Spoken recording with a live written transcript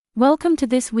Welcome to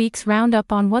this week's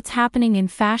roundup on what's happening in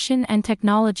fashion and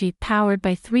technology powered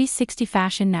by 360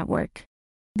 Fashion Network.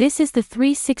 This is the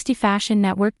 360 Fashion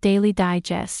Network Daily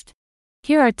Digest.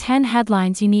 Here are 10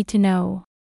 headlines you need to know.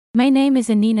 My name is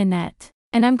Anina Net,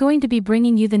 and I'm going to be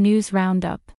bringing you the news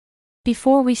roundup.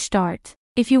 Before we start,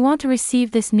 if you want to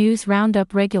receive this news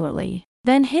roundup regularly,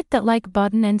 then hit that like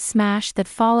button and smash that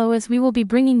follow, as we will be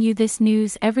bringing you this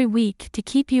news every week to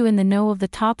keep you in the know of the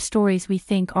top stories we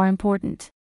think are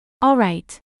important.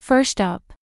 Alright, first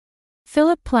up.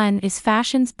 Philip Plein is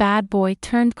fashion's bad boy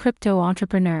turned crypto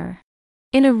entrepreneur.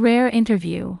 In a rare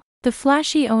interview, the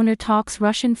flashy owner talks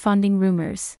Russian funding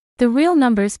rumors, the real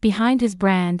numbers behind his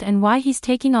brand, and why he's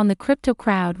taking on the crypto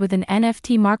crowd with an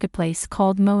NFT marketplace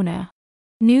called Mona.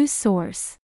 News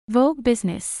source: Vogue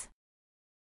Business.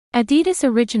 Adidas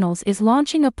Originals is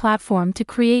launching a platform to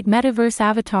create metaverse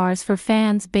avatars for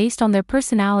fans based on their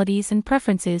personalities and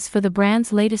preferences for the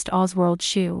brand's latest Ozworld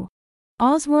shoe.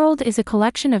 Ozworld is a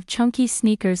collection of chunky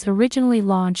sneakers originally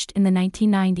launched in the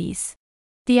 1990s.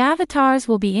 The avatars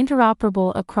will be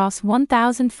interoperable across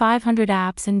 1,500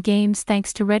 apps and games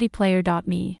thanks to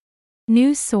ReadyPlayer.me.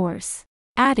 News source: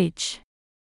 Adage.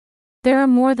 There are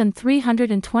more than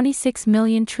 326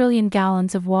 million trillion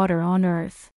gallons of water on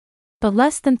Earth. But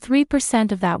less than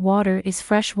 3% of that water is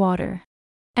fresh water.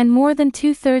 And more than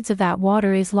 2/3 of that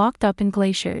water is locked up in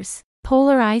glaciers,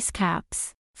 polar ice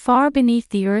caps, far beneath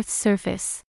the Earth's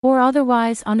surface, or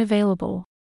otherwise unavailable.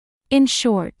 In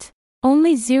short,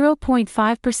 only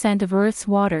 0.5% of Earth's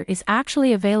water is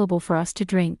actually available for us to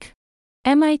drink.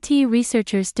 MIT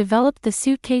researchers developed the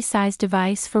suitcase-sized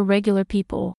device for regular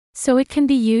people, so it can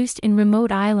be used in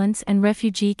remote islands and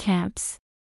refugee camps.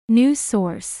 News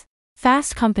source: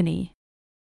 Fast Company.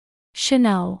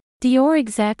 Chanel, Dior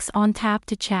execs on tap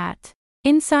to chat.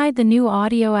 Inside the new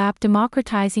audio app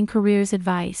democratizing careers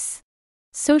advice.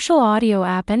 Social audio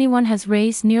app Anyone has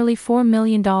raised nearly $4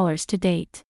 million to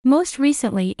date, most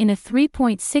recently in a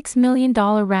 $3.6 million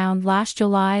round last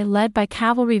July led by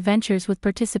Cavalry Ventures with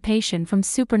participation from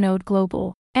Supernode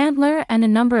Global, Antler, and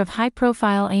a number of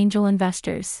high-profile angel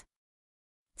investors.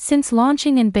 Since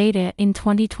launching in beta in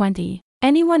 2020,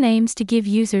 Anyone aims to give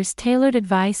users tailored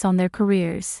advice on their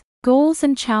careers, goals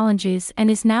and challenges,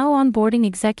 and is now onboarding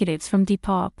executives from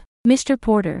Depop, Mr.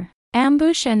 Porter,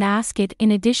 Ambush, and Askit in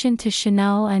addition to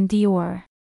Chanel and Dior.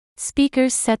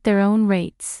 Speakers set their own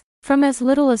rates, from as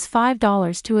little as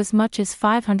 $5 to as much as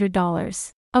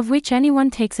 $500, of which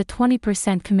Anyone takes a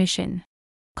 20% commission.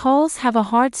 Calls have a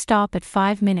hard stop at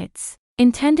 5 minutes,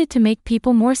 intended to make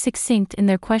people more succinct in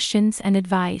their questions and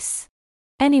advice.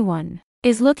 Anyone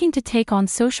is looking to take on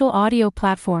social audio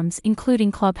platforms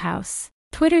including Clubhouse,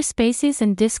 Twitter Spaces,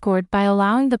 and Discord by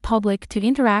allowing the public to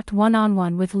interact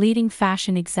one-on-one with leading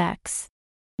fashion execs.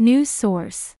 News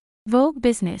source: Vogue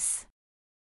Business.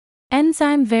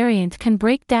 Enzyme variant can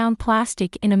break down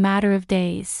plastic in a matter of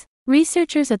days.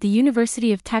 Researchers at the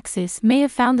University of Texas may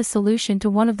have found the solution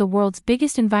to one of the world's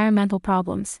biggest environmental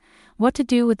problems: what to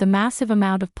do with the massive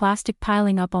amount of plastic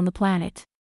piling up on the planet.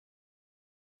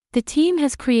 The team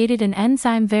has created an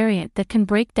enzyme variant that can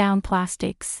break down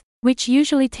plastics, which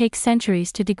usually take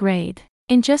centuries to degrade,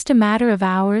 in just a matter of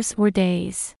hours or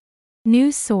days.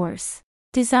 News source: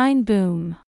 Design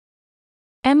Boom.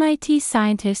 MIT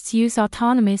scientists use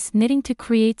autonomous knitting to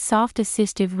create soft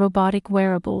assistive robotic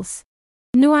wearables.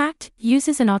 Nuact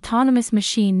uses an autonomous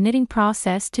machine knitting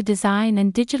process to design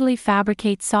and digitally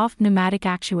fabricate soft pneumatic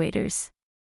actuators.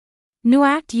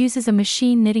 Nuact uses a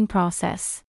machine knitting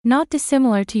process, not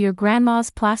dissimilar to your grandma's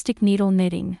plastic needle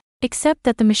knitting, except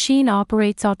that the machine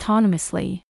operates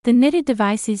autonomously. The knitted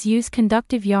devices use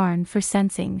conductive yarn for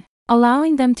sensing,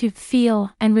 allowing them to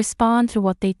feel and respond to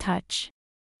what they touch.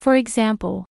 For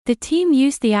example, the team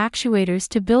used the actuators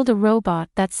to build a robot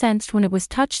that sensed when it was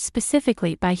touched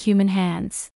specifically by human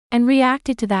hands, and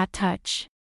reacted to that touch.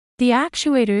 The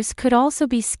actuators could also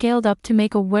be scaled up to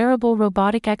make a wearable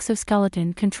robotic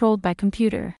exoskeleton controlled by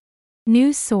computer.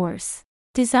 News source: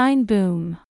 Design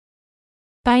Boom.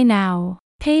 Buy now,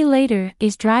 pay later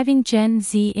is driving Gen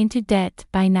Z into debt.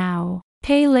 Buy now,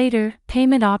 pay later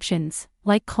payment options,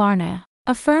 like Klarna,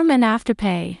 Affirm, and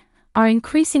Afterpay, are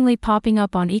increasingly popping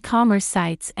up on e-commerce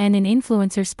sites and in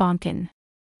influencer Sponken.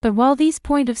 But while these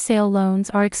point-of-sale loans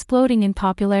are exploding in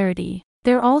popularity,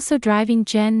 they're also driving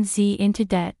Gen Z into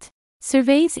debt.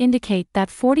 Surveys indicate that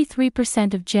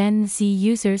 43% of Gen Z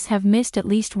users have missed at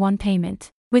least one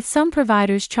payment, with some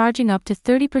providers charging up to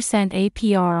 30%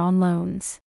 APR on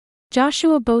loans.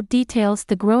 Joshua Boat details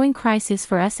the growing crisis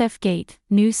for SFGate.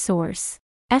 News source: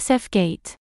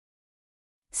 SFGate.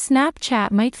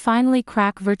 Snapchat might finally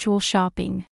crack virtual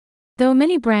shopping. Though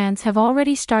many brands have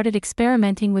already started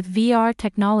experimenting with VR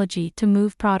technology to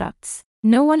move products,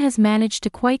 no one has managed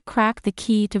to quite crack the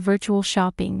key to virtual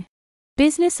shopping.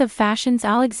 Business of Fashion's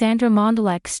Alexandra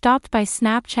Mondelek stopped by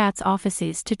Snapchat's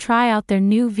offices to try out their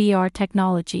new VR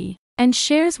technology, and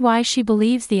shares why she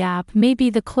believes the app may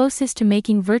be the closest to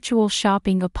making virtual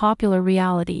shopping a popular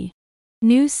reality.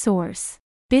 News source: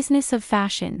 Business of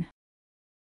Fashion.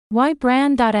 Why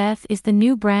Brand.eth is the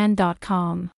new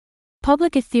Brand.com.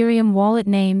 Public Ethereum wallet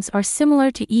names are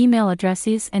similar to email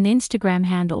addresses and Instagram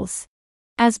handles.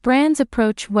 As brands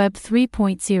approach Web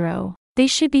 3.0, they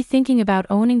should be thinking about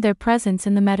owning their presence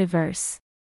in the metaverse.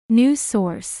 News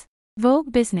source: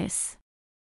 Vogue Business.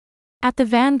 At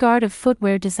the vanguard of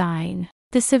footwear design,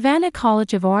 the Savannah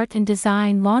College of Art and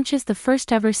Design launches the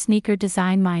first-ever sneaker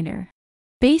design minor.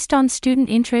 Based on student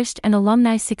interest and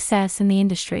alumni success in the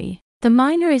industry, the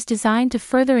minor is designed to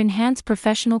further enhance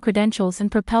professional credentials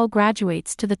and propel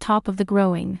graduates to the top of the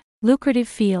growing, lucrative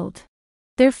field.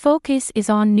 Their focus is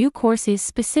on new courses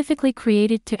specifically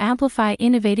created to amplify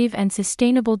innovative and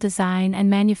sustainable design and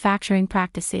manufacturing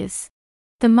practices.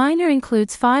 The minor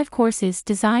includes 5 courses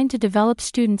designed to develop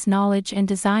students' knowledge and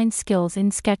design skills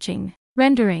in sketching,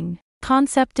 rendering,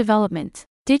 concept development,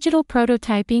 digital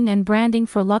prototyping, and branding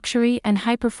for luxury and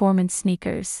high-performance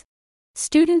sneakers.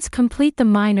 Students complete the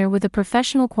minor with a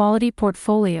professional quality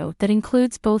portfolio that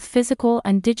includes both physical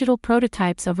and digital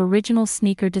prototypes of original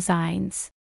sneaker designs.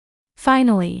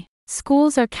 Finally,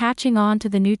 schools are catching on to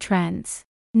the new trends.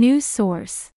 News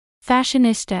source: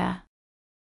 Fashionista.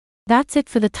 That's it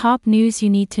for the top news you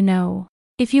need to know.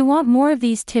 If you want more of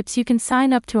these tips, you can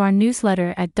sign up to our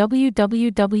newsletter at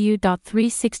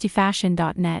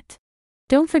www.360fashion.net.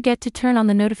 Don't forget to turn on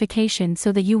the notification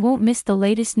so that you won't miss the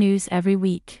latest news every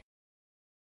week.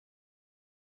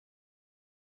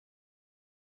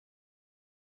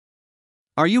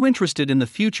 Are you interested in the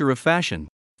future of fashion?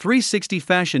 360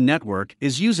 Fashion Network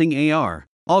is using AR,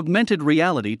 augmented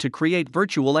reality, to create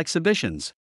virtual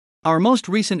exhibitions. Our most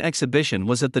recent exhibition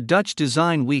was at the Dutch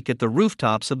Design Week at the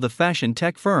rooftops of the fashion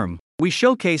tech firm. We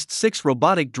showcased 6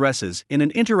 robotic dresses in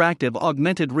an interactive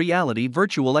augmented reality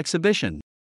virtual exhibition.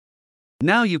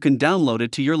 Now you can download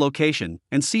it to your location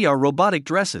and see our robotic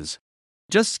dresses.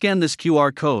 Just scan this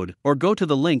QR code or go to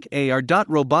the link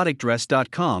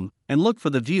ar.roboticdress.com and look for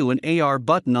the View in AR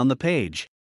button on the page.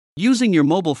 Using your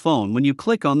mobile phone, when you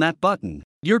click on that button,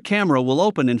 your camera will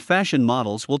open and fashion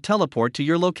models will teleport to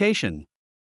your location.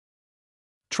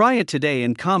 Try it today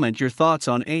and comment your thoughts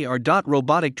on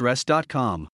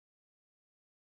ar.roboticdress.com.